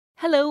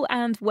Hello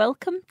and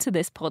welcome to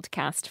this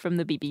podcast from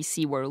the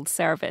BBC World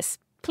Service.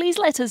 Please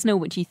let us know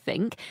what you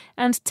think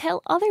and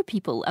tell other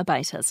people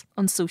about us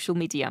on social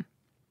media.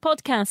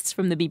 Podcasts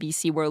from the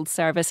BBC World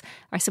Service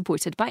are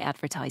supported by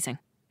advertising.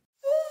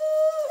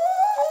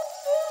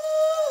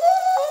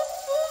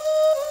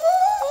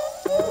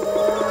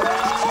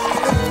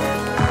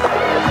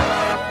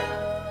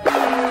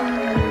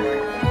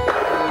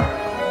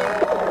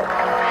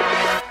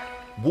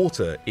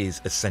 Water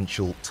is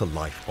essential to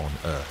life on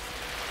Earth.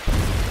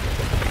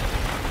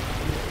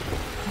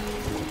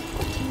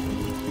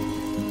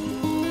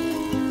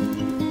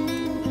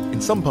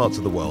 In some parts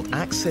of the world,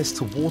 access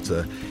to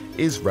water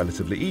is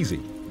relatively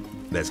easy.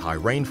 There's high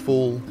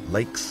rainfall,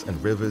 lakes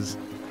and rivers.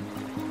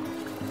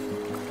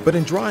 But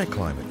in drier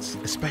climates,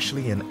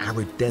 especially in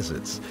arid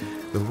deserts,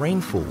 the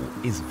rainfall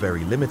is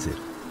very limited.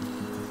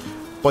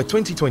 By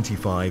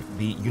 2025,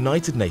 the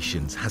United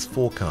Nations has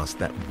forecast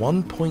that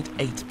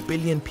 1.8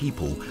 billion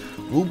people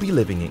will be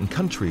living in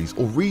countries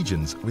or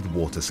regions with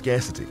water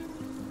scarcity,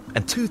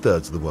 and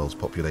 2/3 of the world's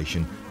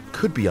population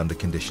could be under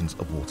conditions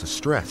of water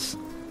stress.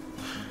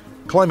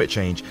 Climate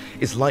change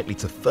is likely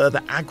to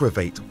further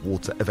aggravate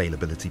water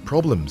availability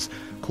problems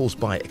caused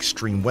by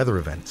extreme weather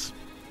events.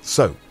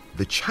 So,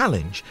 the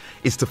challenge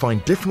is to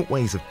find different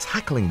ways of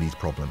tackling these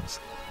problems,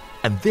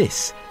 and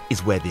this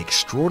is where the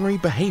extraordinary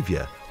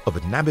behaviour of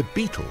a nabbed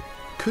beetle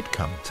could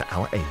come to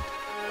our aid.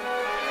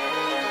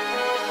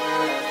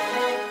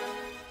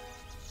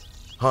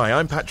 Hi,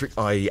 I'm Patrick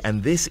IE,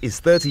 and this is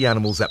 30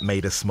 Animals That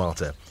Made Us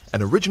Smarter,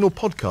 an original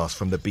podcast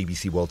from the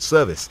BBC World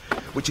Service,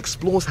 which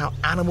explores how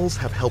animals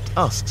have helped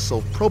us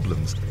solve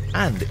problems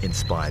and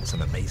inspired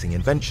some amazing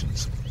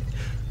inventions.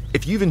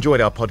 If you've enjoyed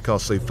our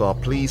podcast so far,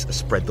 please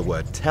spread the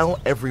word. Tell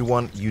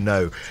everyone you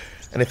know.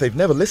 And if they've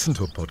never listened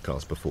to a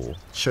podcast before,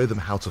 show them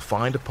how to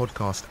find a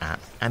podcast app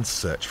and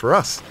search for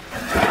us.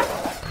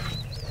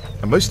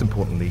 And most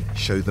importantly,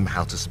 show them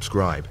how to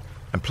subscribe.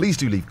 And please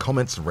do leave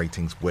comments and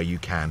ratings where you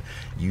can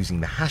using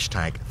the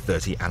hashtag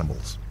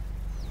 30animals.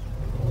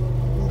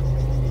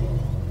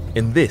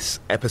 In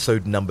this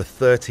episode number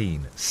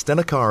 13,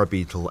 stenocara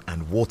beetle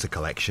and water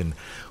collection,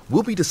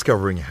 we'll be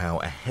discovering how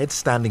a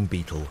head-standing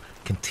beetle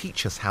can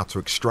teach us how to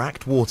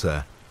extract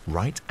water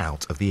right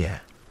out of the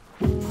air.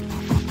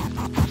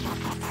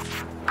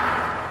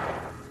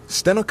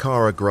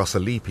 Stenocara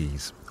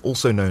grassolepes,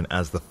 also known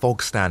as the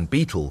fog-stand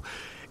beetle,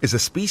 is a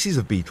species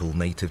of beetle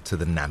native to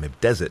the Namib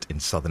Desert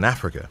in southern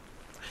Africa.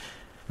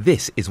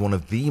 This is one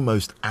of the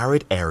most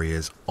arid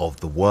areas of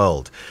the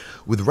world,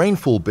 with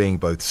rainfall being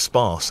both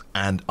sparse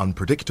and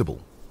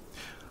unpredictable.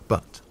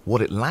 But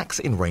what it lacks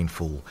in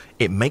rainfall,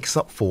 it makes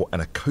up for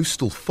in a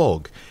coastal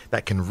fog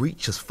that can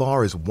reach as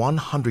far as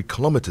 100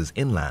 kilometers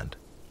inland.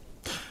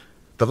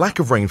 The lack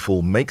of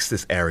rainfall makes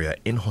this area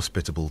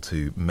inhospitable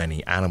to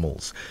many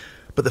animals,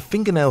 but the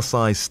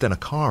fingernail-sized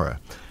stenocara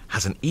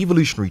has an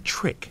evolutionary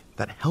trick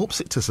that helps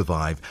it to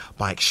survive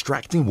by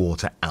extracting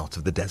water out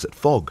of the desert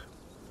fog.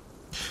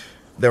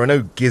 There are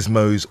no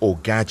gizmos or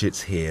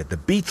gadgets here. The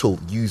beetle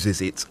uses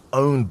its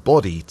own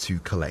body to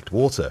collect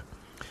water.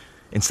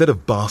 Instead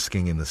of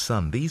basking in the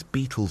sun, these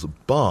beetles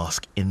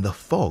bask in the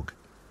fog.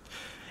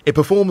 It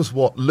performs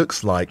what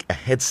looks like a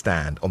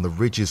headstand on the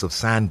ridges of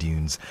sand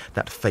dunes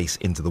that face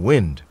into the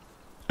wind.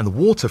 And the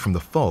water from the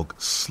fog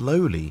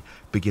slowly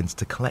begins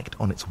to collect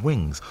on its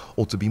wings,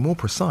 or to be more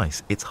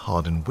precise, its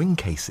hardened wing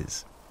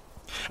cases.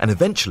 And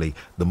eventually,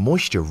 the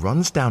moisture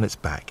runs down its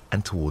back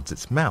and towards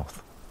its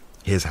mouth.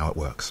 Here's how it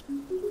works.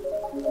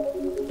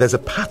 There's a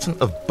pattern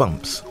of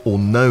bumps or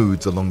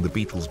nodes along the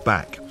beetle's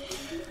back.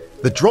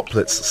 The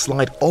droplets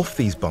slide off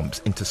these bumps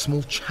into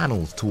small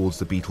channels towards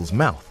the beetle's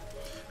mouth.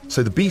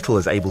 So the beetle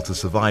is able to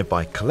survive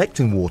by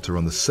collecting water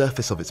on the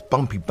surface of its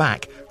bumpy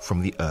back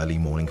from the early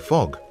morning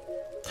fog.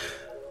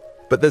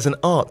 But there's an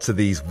art to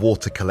these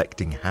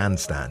water-collecting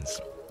handstands.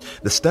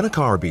 The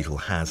stenocara beetle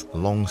has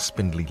long,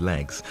 spindly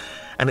legs,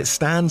 and it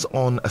stands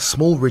on a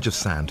small ridge of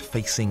sand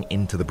facing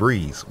into the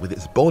breeze, with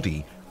its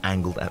body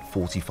angled at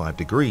 45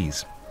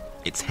 degrees,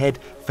 its head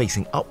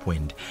facing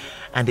upwind,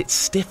 and its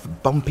stiff,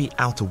 bumpy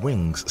outer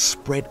wings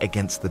spread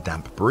against the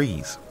damp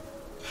breeze.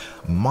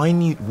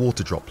 Minute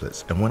water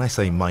droplets, and when I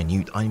say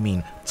minute, I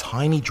mean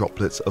tiny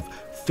droplets of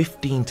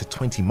 15 to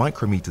 20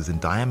 micrometers in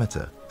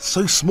diameter,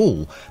 so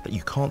small that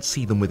you can't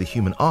see them with a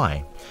human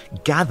eye,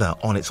 gather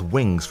on its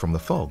wings from the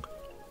fog.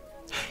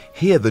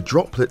 Here the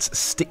droplets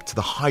stick to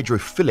the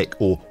hydrophilic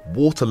or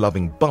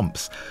water-loving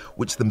bumps,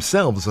 which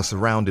themselves are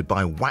surrounded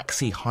by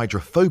waxy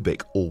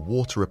hydrophobic or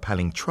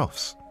water-repelling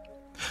troughs.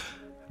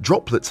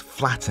 Droplets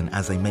flatten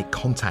as they make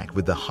contact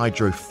with the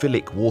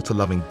hydrophilic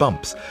water-loving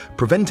bumps,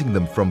 preventing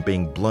them from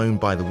being blown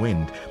by the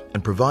wind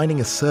and providing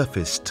a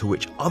surface to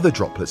which other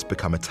droplets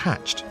become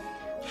attached.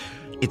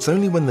 It's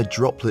only when the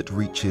droplet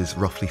reaches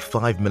roughly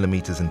 5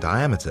 millimeters in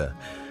diameter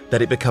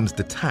that it becomes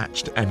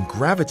detached and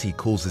gravity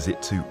causes it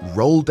to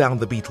roll down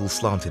the beetle's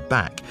slanted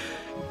back,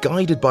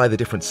 guided by the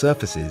different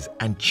surfaces,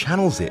 and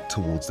channels it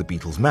towards the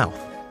beetle's mouth.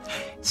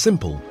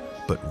 Simple,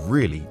 but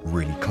really,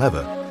 really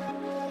clever.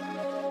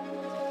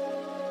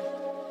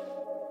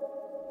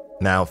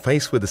 Now,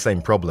 faced with the same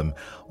problem,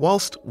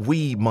 whilst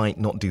we might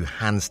not do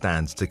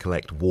handstands to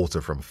collect water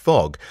from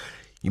fog,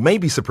 you may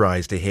be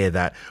surprised to hear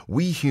that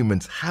we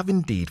humans have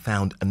indeed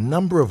found a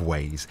number of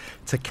ways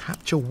to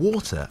capture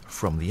water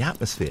from the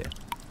atmosphere.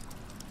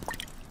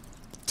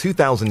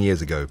 2,000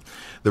 years ago,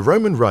 the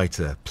Roman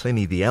writer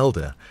Pliny the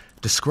Elder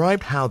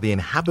described how the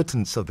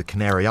inhabitants of the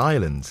Canary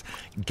Islands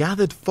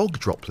gathered fog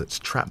droplets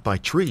trapped by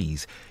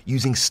trees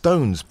using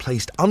stones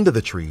placed under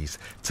the trees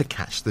to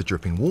catch the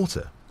dripping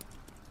water.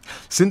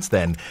 Since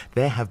then,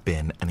 there have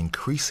been an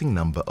increasing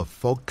number of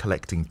fog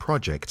collecting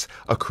projects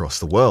across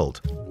the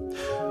world.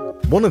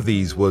 One of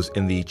these was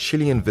in the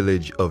Chilean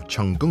village of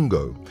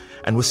Changungo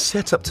and was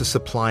set up to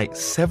supply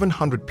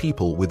 700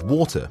 people with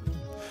water.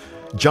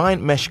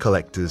 Giant mesh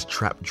collectors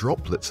trapped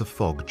droplets of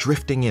fog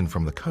drifting in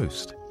from the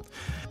coast.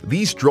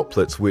 These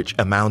droplets, which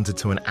amounted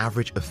to an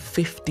average of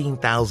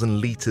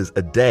 15,000 litres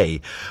a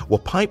day, were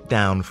piped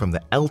down from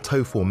the El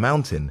Tofor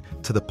mountain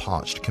to the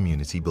parched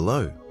community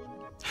below.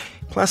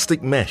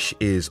 Plastic mesh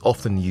is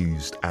often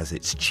used as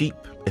it's cheap,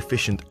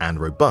 efficient and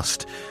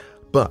robust,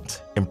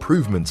 but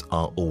improvements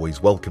are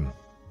always welcome.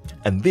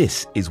 And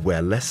this is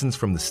where lessons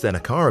from the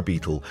stenocara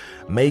beetle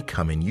may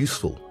come in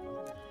useful.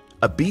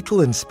 A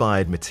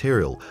beetle-inspired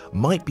material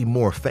might be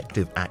more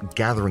effective at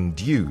gathering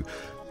dew,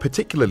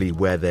 particularly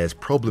where there's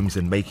problems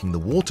in making the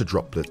water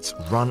droplets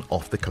run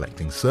off the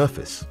collecting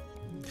surface.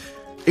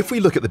 If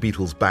we look at the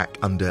beetle's back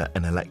under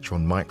an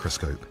electron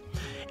microscope,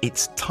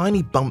 its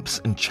tiny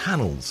bumps and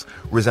channels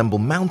resemble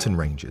mountain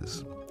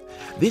ranges.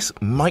 This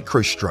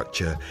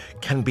microstructure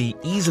can be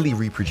easily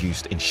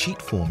reproduced in sheet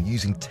form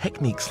using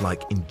techniques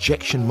like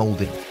injection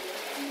molding.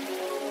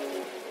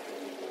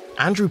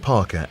 Andrew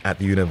Parker at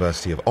the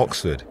University of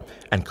Oxford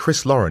and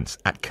Chris Lawrence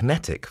at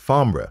Kinetic,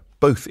 Farnborough,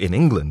 both in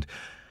England,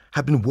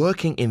 have been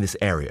working in this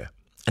area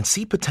and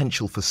see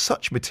potential for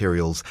such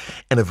materials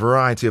in a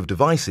variety of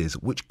devices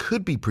which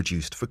could be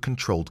produced for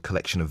controlled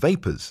collection of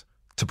vapours,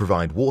 to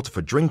provide water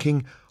for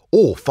drinking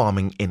or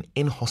farming in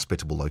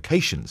inhospitable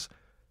locations.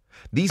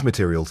 These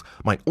materials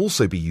might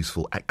also be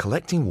useful at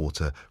collecting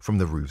water from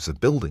the roofs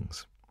of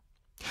buildings.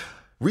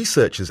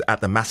 Researchers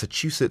at the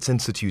Massachusetts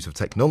Institute of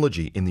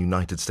Technology in the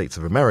United States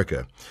of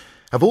America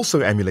have also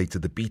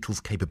emulated the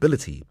beetle's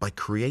capability by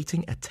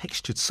creating a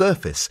textured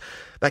surface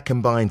that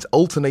combines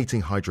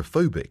alternating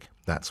hydrophobic,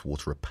 that's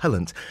water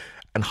repellent,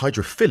 and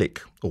hydrophilic,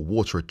 or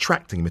water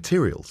attracting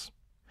materials.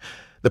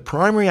 The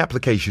primary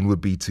application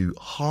would be to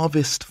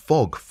harvest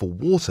fog for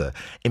water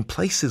in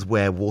places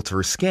where water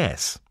is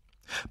scarce.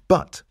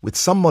 But with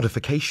some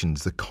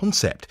modifications, the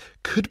concept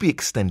could be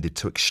extended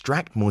to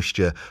extract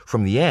moisture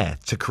from the air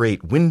to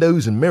create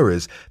windows and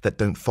mirrors that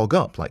don't fog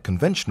up like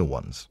conventional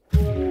ones.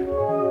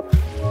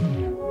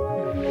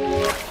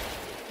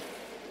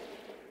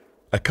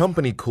 A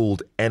company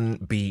called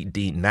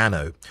NBD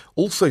Nano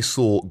also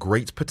saw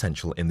great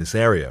potential in this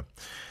area.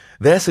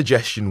 Their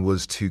suggestion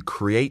was to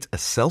create a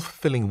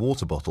self-filling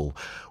water bottle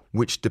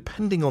which,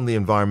 depending on the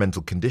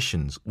environmental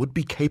conditions, would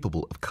be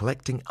capable of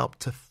collecting up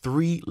to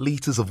 3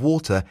 litres of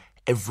water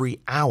every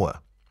hour.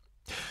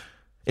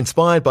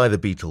 Inspired by the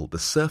beetle, the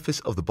surface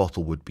of the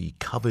bottle would be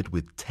covered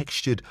with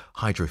textured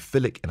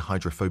hydrophilic and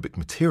hydrophobic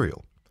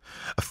material.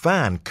 A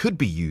fan could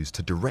be used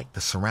to direct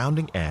the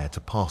surrounding air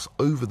to pass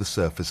over the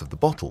surface of the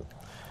bottle.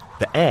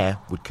 The air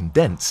would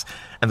condense,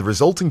 and the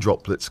resulting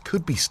droplets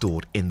could be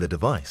stored in the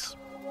device.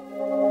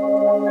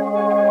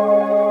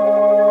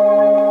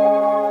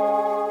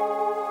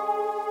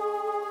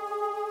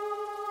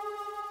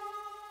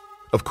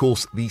 Of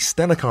course, the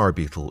stenocara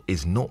beetle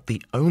is not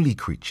the only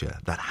creature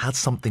that has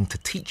something to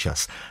teach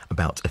us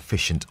about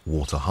efficient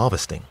water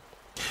harvesting.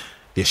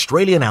 The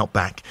Australian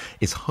outback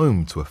is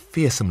home to a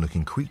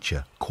fearsome-looking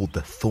creature called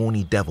the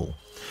thorny devil,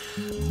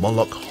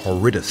 Moloch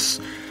horridus,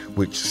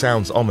 which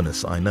sounds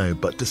ominous, I know,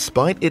 but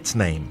despite its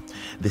name,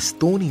 this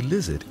thorny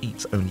lizard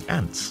eats only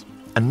ants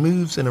and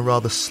moves in a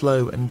rather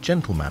slow and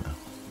gentle manner.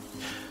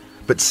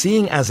 But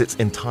seeing as its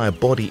entire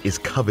body is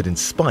covered in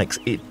spikes,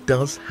 it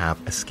does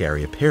have a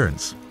scary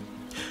appearance.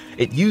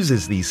 It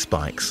uses these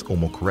spikes, or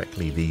more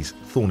correctly, these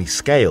thorny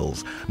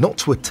scales, not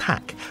to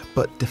attack,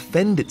 but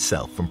defend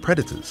itself from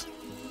predators.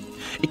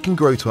 It can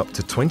grow to up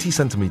to 20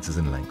 centimetres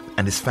in length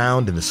and is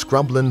found in the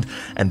scrubland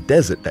and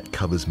desert that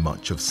covers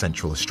much of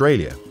Central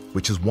Australia,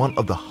 which is one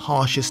of the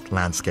harshest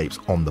landscapes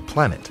on the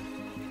planet.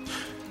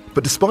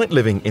 But despite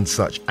living in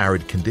such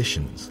arid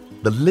conditions,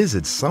 the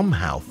lizard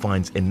somehow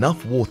finds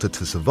enough water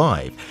to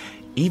survive,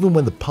 even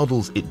when the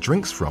puddles it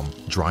drinks from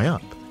dry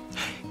up.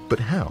 But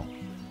how?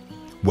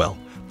 Well,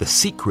 the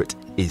secret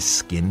is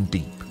skin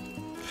deep.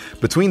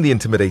 Between the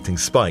intimidating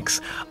spikes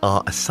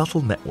are a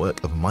subtle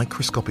network of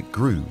microscopic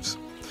grooves.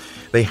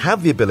 They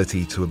have the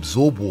ability to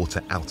absorb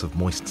water out of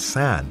moist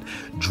sand,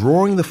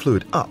 drawing the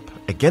fluid up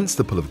against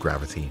the pull of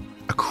gravity,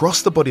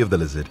 across the body of the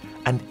lizard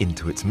and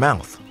into its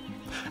mouth.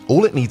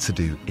 All it needs to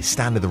do is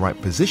stand in the right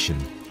position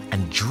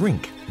and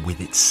drink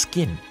with its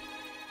skin.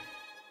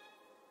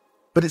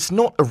 But it's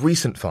not a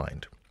recent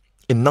find.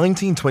 In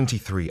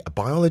 1923, a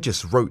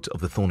biologist wrote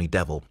of the thorny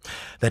devil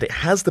that it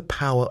has the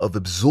power of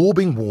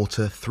absorbing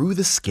water through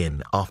the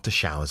skin after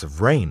showers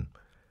of rain,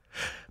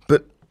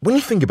 When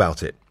you think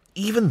about it,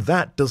 even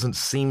that doesn't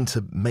seem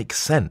to make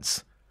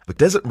sense. A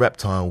desert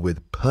reptile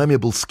with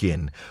permeable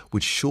skin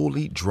would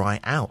surely dry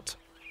out.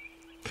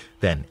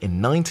 Then,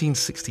 in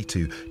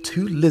 1962,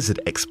 two lizard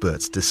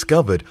experts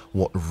discovered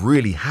what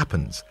really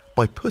happens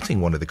by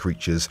putting one of the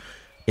creatures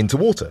into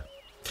water.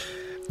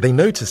 They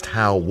noticed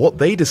how what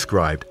they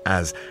described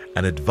as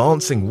an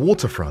advancing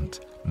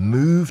waterfront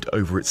moved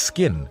over its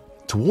skin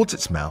towards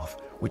its mouth,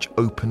 which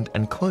opened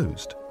and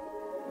closed.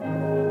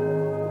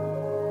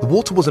 The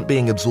water wasn't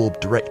being absorbed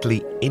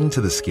directly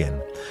into the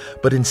skin,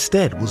 but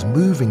instead was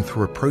moving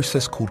through a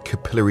process called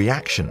capillary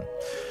action.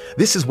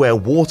 This is where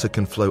water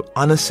can flow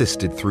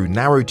unassisted through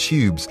narrow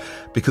tubes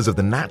because of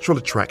the natural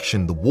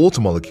attraction the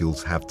water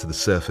molecules have to the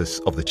surface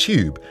of the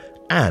tube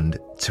and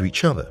to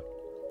each other.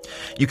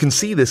 You can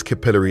see this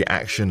capillary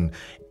action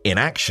in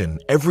action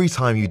every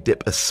time you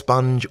dip a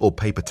sponge or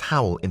paper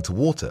towel into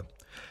water.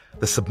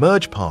 The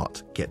submerged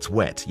part gets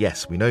wet,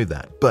 yes, we know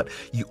that, but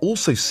you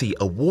also see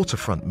a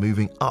waterfront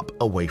moving up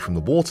away from the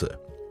water.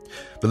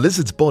 The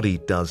lizard's body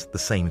does the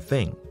same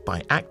thing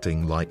by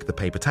acting like the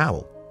paper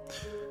towel.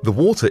 The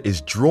water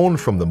is drawn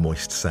from the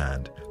moist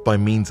sand by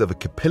means of a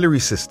capillary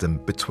system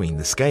between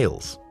the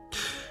scales.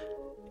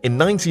 In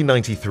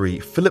 1993,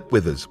 Philip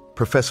Withers,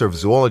 professor of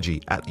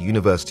zoology at the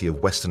University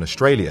of Western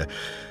Australia,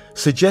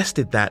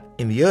 suggested that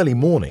in the early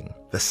morning,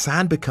 the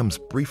sand becomes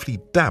briefly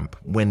damp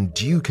when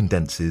dew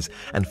condenses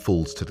and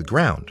falls to the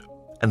ground,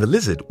 and the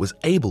lizard was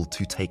able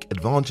to take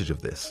advantage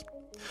of this.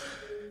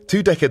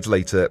 2 decades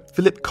later,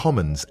 Philip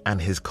Commons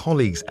and his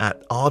colleagues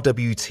at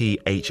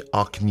RWTH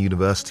Aachen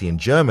University in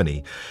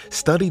Germany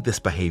studied this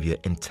behavior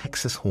in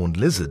Texas horned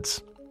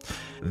lizards.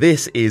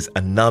 This is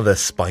another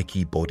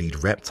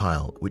spiky-bodied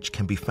reptile which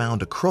can be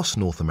found across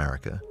North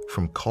America,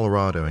 from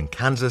Colorado and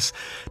Kansas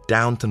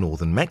down to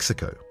northern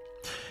Mexico.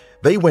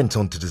 They went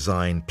on to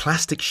design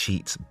plastic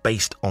sheets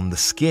based on the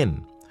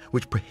skin,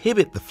 which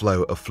prohibit the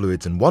flow of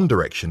fluids in one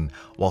direction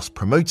whilst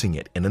promoting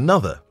it in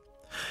another.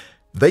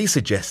 They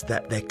suggest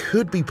that there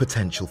could be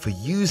potential for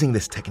using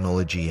this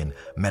technology in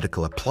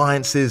medical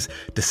appliances,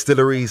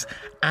 distilleries,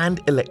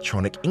 and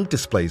electronic ink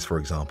displays, for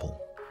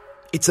example.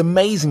 It's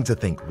amazing to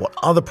think what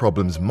other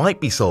problems might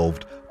be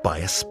solved by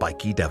a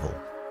spiky devil.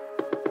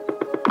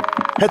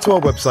 Head to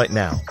our website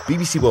now,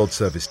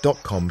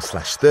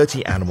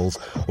 bbcworldservice.com/30animals,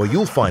 where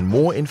you'll find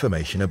more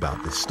information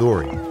about this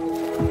story.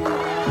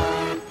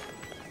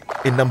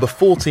 In number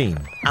 14,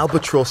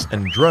 Albatross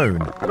and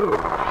Drone.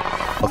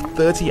 Of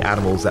 30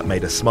 animals that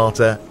made us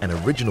smarter, an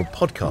original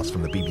podcast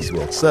from the BBC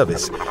World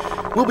Service,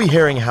 we'll be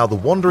hearing how the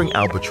wandering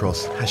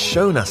albatross has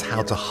shown us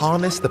how to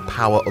harness the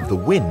power of the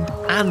wind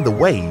and the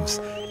waves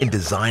in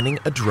designing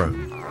a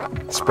drone.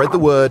 Spread the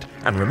word,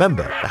 and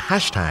remember, the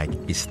hashtag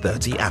is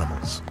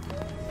 30animals.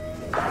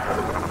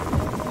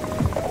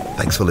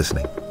 Thanks for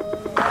listening.